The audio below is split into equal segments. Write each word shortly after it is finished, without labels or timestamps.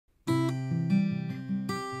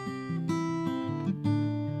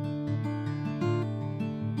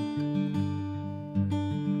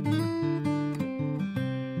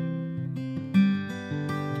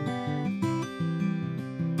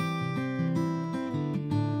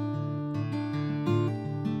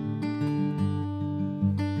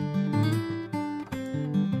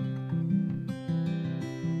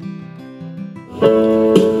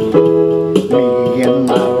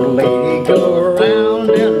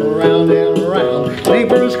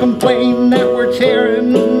Neighbors complain that we're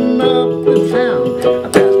tearing up the town. I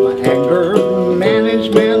passed my anger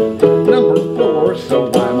management number 4, so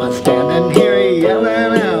why am I standing here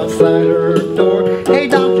yelling outside her door? Hey,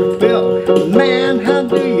 Dr. Phil, man, how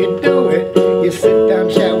do you do it? You sit down,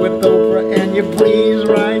 chat with Oprah, and you breeze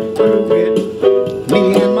right through it.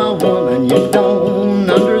 Me and my woman, you don't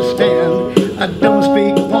understand. I don't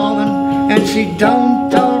speak woman, and she don't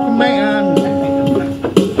talk man.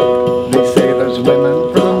 They say there's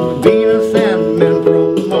women from Venus and men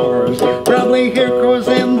from Mars. Probably here 'cause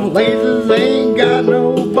them places ain't got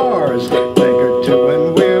no bars. Think or two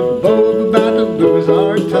and we're both about to lose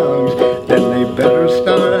our tongues. Then they better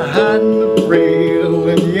start hiding the frail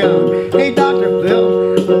and young. Hey, Dr.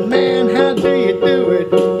 Phil, man, how do you do it?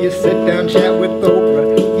 You sit down, chat with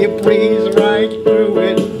Oprah, you breeze right through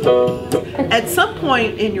it. At some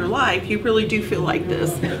point in your life, you really do feel like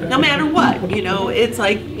this, no matter what. You know, it's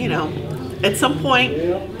like, you know, at some point,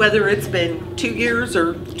 whether it's been 2 years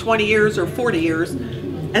or 20 years or 40 years,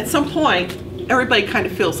 at some point, everybody kind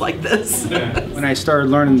of feels like this. When I started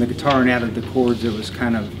learning the guitar and added the chords, it was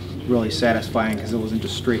kind of really satisfying because it wasn't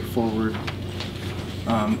just straightforward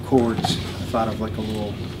chords. I thought of like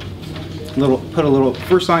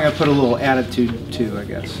first song I put a little attitude to, I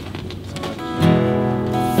guess.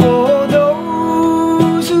 For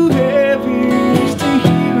those who have ears to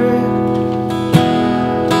hear it,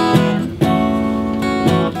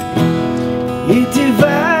 it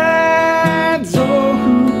divides all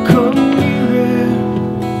who come near it,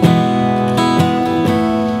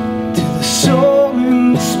 to the soul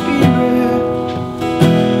and the spirit,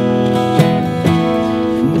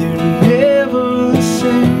 and they're never the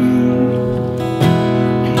same.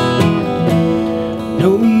 No,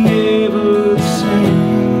 never the same.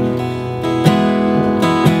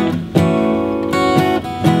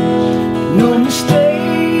 No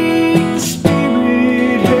mistake, the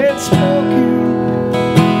spirit had spoken.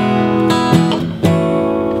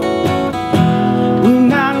 We're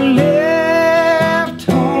not left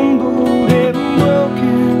humbled and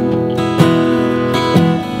broken.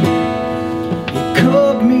 It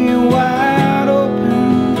cut me wide open.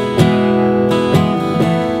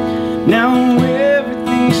 Now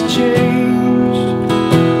everything's changed.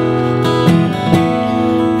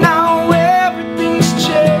 Now everything's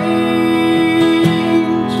changed.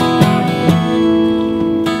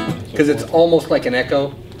 Because it's almost like an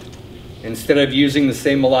echo. Instead of using the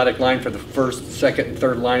same melodic line for the first, second, and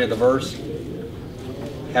third line of the verse,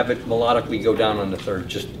 have it melodically go down on the third,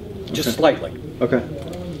 just slightly. Okay.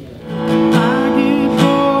 I get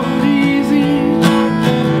bored easy,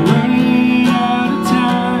 running out of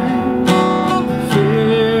time.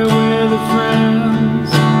 Fair weather friends,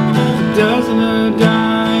 a dozen a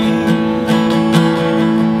dime.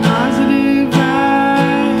 Positive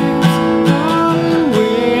vibes, all the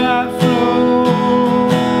way I flow.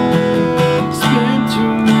 Spent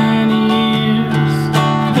too many years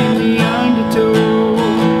in the undertow.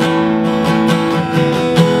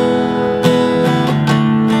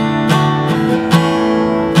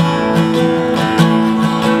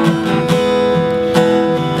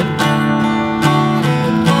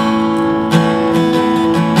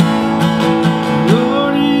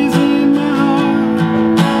 Lord is in my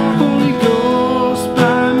heart, Holy Ghost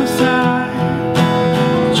by my side.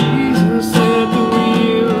 Jesus at the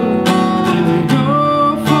wheel, let me go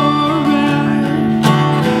for a ride.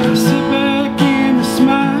 I sit back and I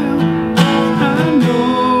smile, I know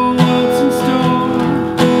what's in store.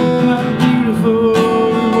 My beautiful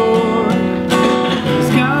reward is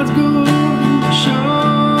God's golden shore.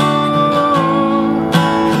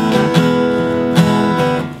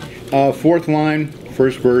 Fourth line,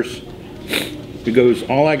 first verse. It goes,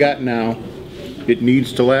 all I got now, it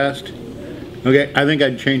needs to last. Okay, I think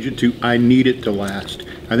I'd change it to I need it to last.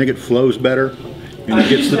 I think it flows better. And I it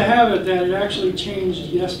gets used to have it that it actually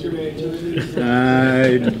changed yesterday to at least.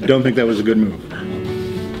 I don't think that was a good move.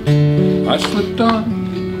 I slipped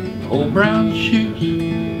on old brown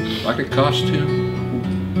shoes like a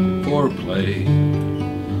costume for a play.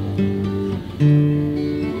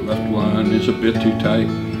 Left one is a bit too tight.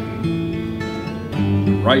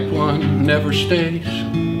 The right one never stays.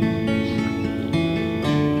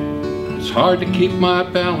 It's hard to keep my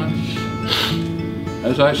balance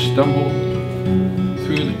as I stumble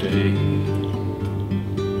through the day.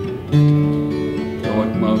 Though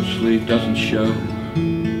it mostly doesn't show,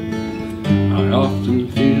 I often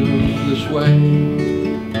feel this way.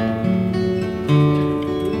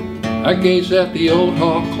 I gaze at the old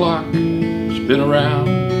hall clock. It's been around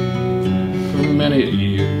for many a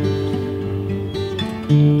year.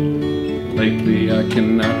 Lately I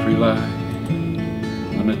cannot rely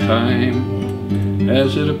on a time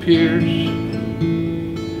as it appears.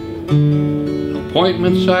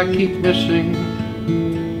 Appointments I keep missing.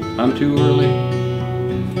 I'm too early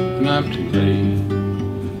and I'm too late.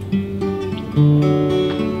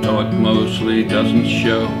 No, it mostly doesn't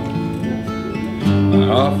show. I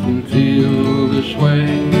often feel this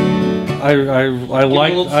way. I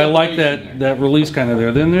like that release kind of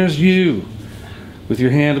there. Then there's you, with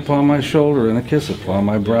your hand upon my shoulder and a kiss upon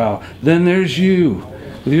my brow. Then there's you,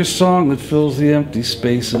 with your song that fills the empty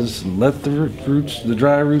spaces and let the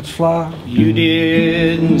dry roots fly. You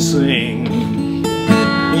didn't sing,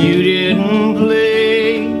 you didn't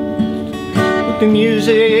play, but the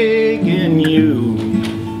music in you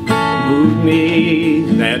moved me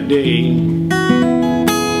that day.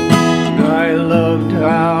 I loved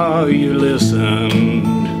how you listened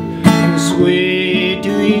and swayed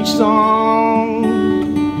to each song.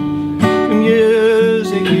 The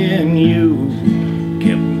music in you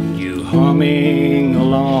kept you humming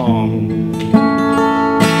along.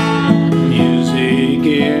 The music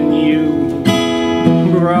in you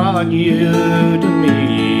brought you to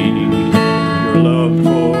me. Your love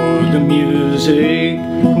for the music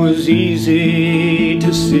was easy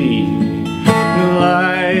to see. The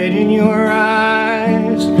light in your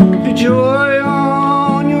eyes, the joy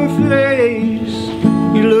on your face.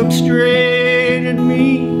 You looked straight at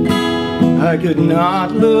me, I could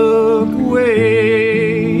not look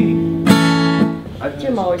away.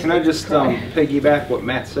 Can I just piggyback what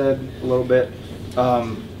Matt said a little bit?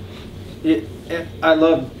 I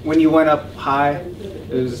love when you went up high.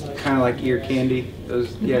 It was kind of like ear candy. It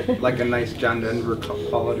was like a nice John Denver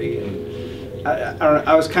quality. And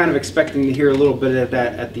I was kind of expecting to hear a little bit of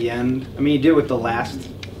that at the end. I mean, you did with the last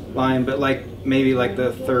line, but like maybe like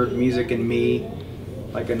the third music in me,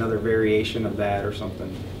 like another variation of that or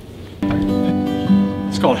something.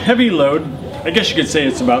 It's called Heavy Load. I guess you could say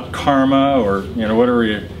it's about karma, or whatever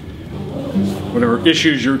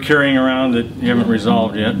issues you're carrying around that you haven't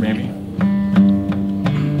resolved yet, maybe.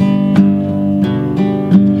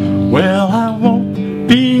 Well, I won't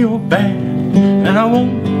feel bad, and I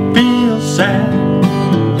won't feel sad.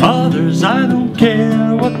 Others, I don't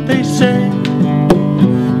care what they say.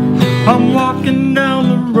 I'm walking down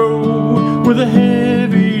the road with a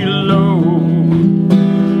heavy load,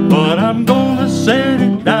 but I'm gonna set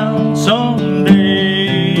it down someday.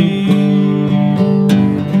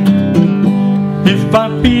 If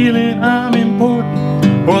I'm feeling I'm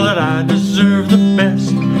important, or that I deserve the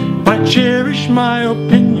best, if I cherish my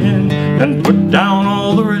opinion and put down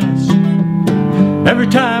all the rest. Every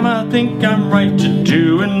time I think I'm right to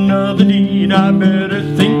do another deed, I better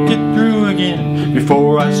think it through again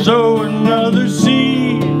before I sow another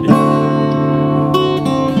seed.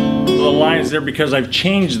 The lines there, because I've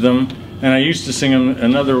changed them, and I used to sing them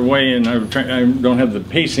another way, and I don't have the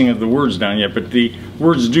pacing of the words down yet, but the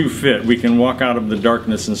words do fit. We can walk out of the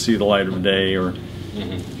darkness and see the light of day, or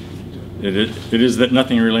it is that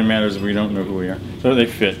nothing really matters if we don't know who we are. So they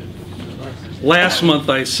fit. Last month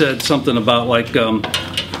I said something about like that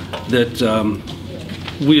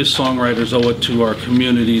we as songwriters owe it to our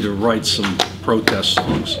community to write some protest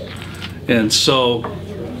songs, and so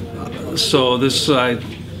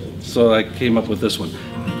I came up with this one.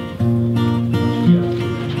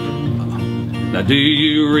 Now, do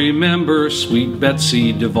you remember sweet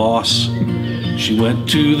Betsy DeVos? She went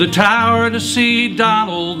to the tower to see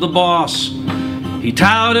Donald the boss. He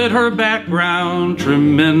touted her background,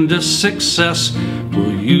 tremendous success.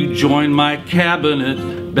 Will you join my cabinet?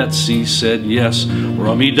 Betsy said yes.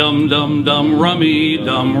 Rummy dum dum dum, rummy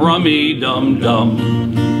dum dum.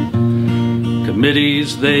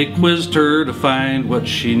 Committees, they quizzed her to find what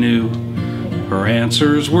she knew. Her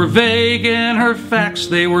answers were vague and her facts,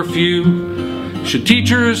 they were few. Should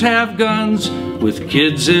teachers have guns with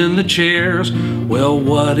kids in the chairs? Well,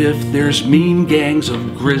 what if there's mean gangs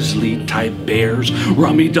of grizzly type bears?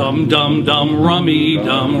 Rummy dum dum dum, rummy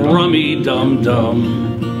dum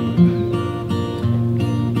dum.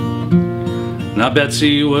 Now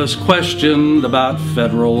Betsy was questioned about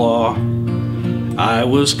federal law. I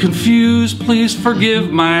was confused, please forgive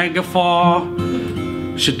my guffaw.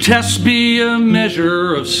 Should tests be a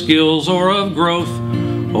measure of skills or of growth?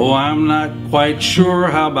 Oh, I'm not quite sure,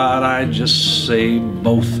 how about I just say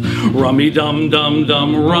both? Rummy dum dum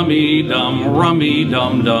dum, rummy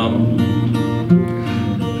dum dum.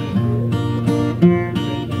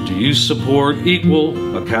 Do you support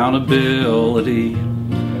equal accountability?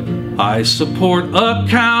 I support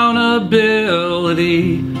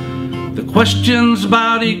accountability. The question's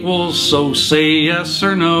about equals, so say yes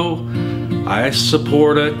or no. I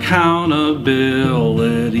support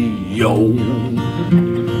accountability, yo.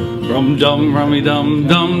 Rum dum, rummy dum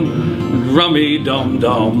dum,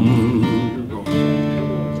 rummy-dum-dum.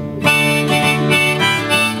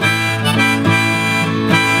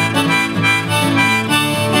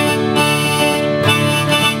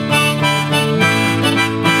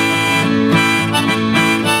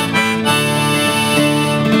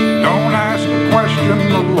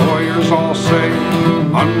 All say,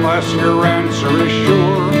 unless your answer is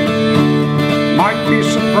sure. Might be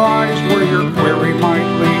surprised where your query might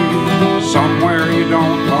lead, somewhere you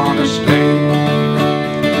don't want to stay.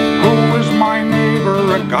 Who is my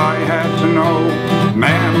neighbor? A guy had to know.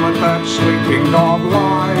 Man, let that sleeping dog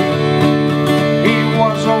lie. He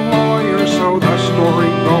was a lawyer, so the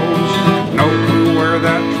story goes. No clue where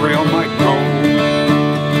that trail might go.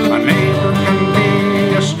 A neighbor can be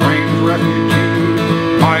a strange refugee,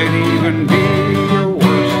 might even be your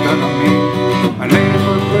worst enemy. A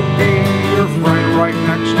neighbor could be your friend right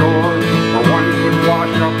next door, or one could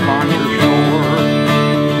wash up on your shore.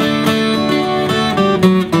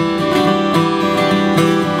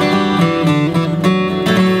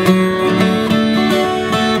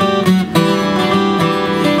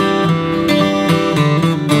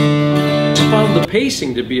 I found the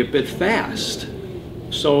pacing to be a bit fast,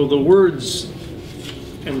 so the words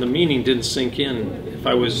and the meaning didn't sink in if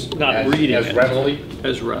I was not reading as it. readily?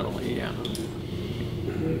 As readily, yeah.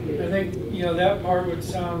 I think, you know, that part would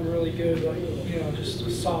sound really good, like, you know,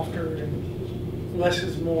 just softer and less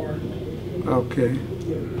is more. Okay.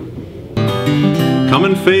 Come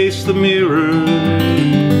and face the mirror,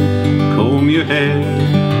 comb your hair.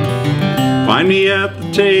 Find me at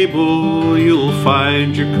the table, you'll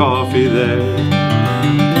find your coffee there.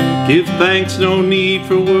 Give thanks, no need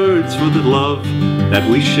for words, for the love that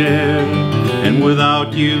we share. And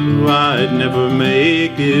without you, I'd never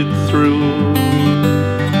make it through.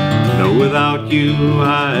 No, without you,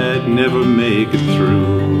 I'd never make it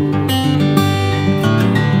through.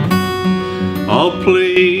 I'll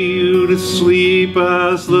play you to sleep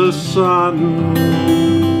as the sun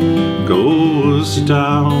goes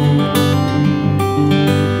down.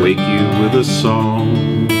 Wake you with a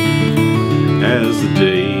song as the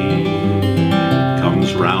day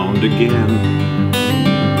comes round again.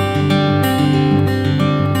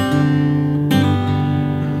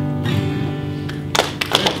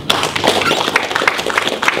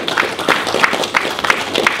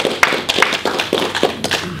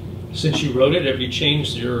 Since you wrote it, have you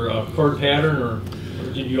changed your chord pattern, or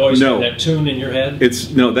did you always have that tune in your head? This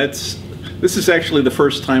is actually the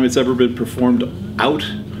first time it's ever been performed out.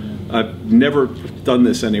 I've never done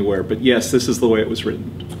this anywhere, but yes, this is the way it was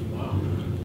written.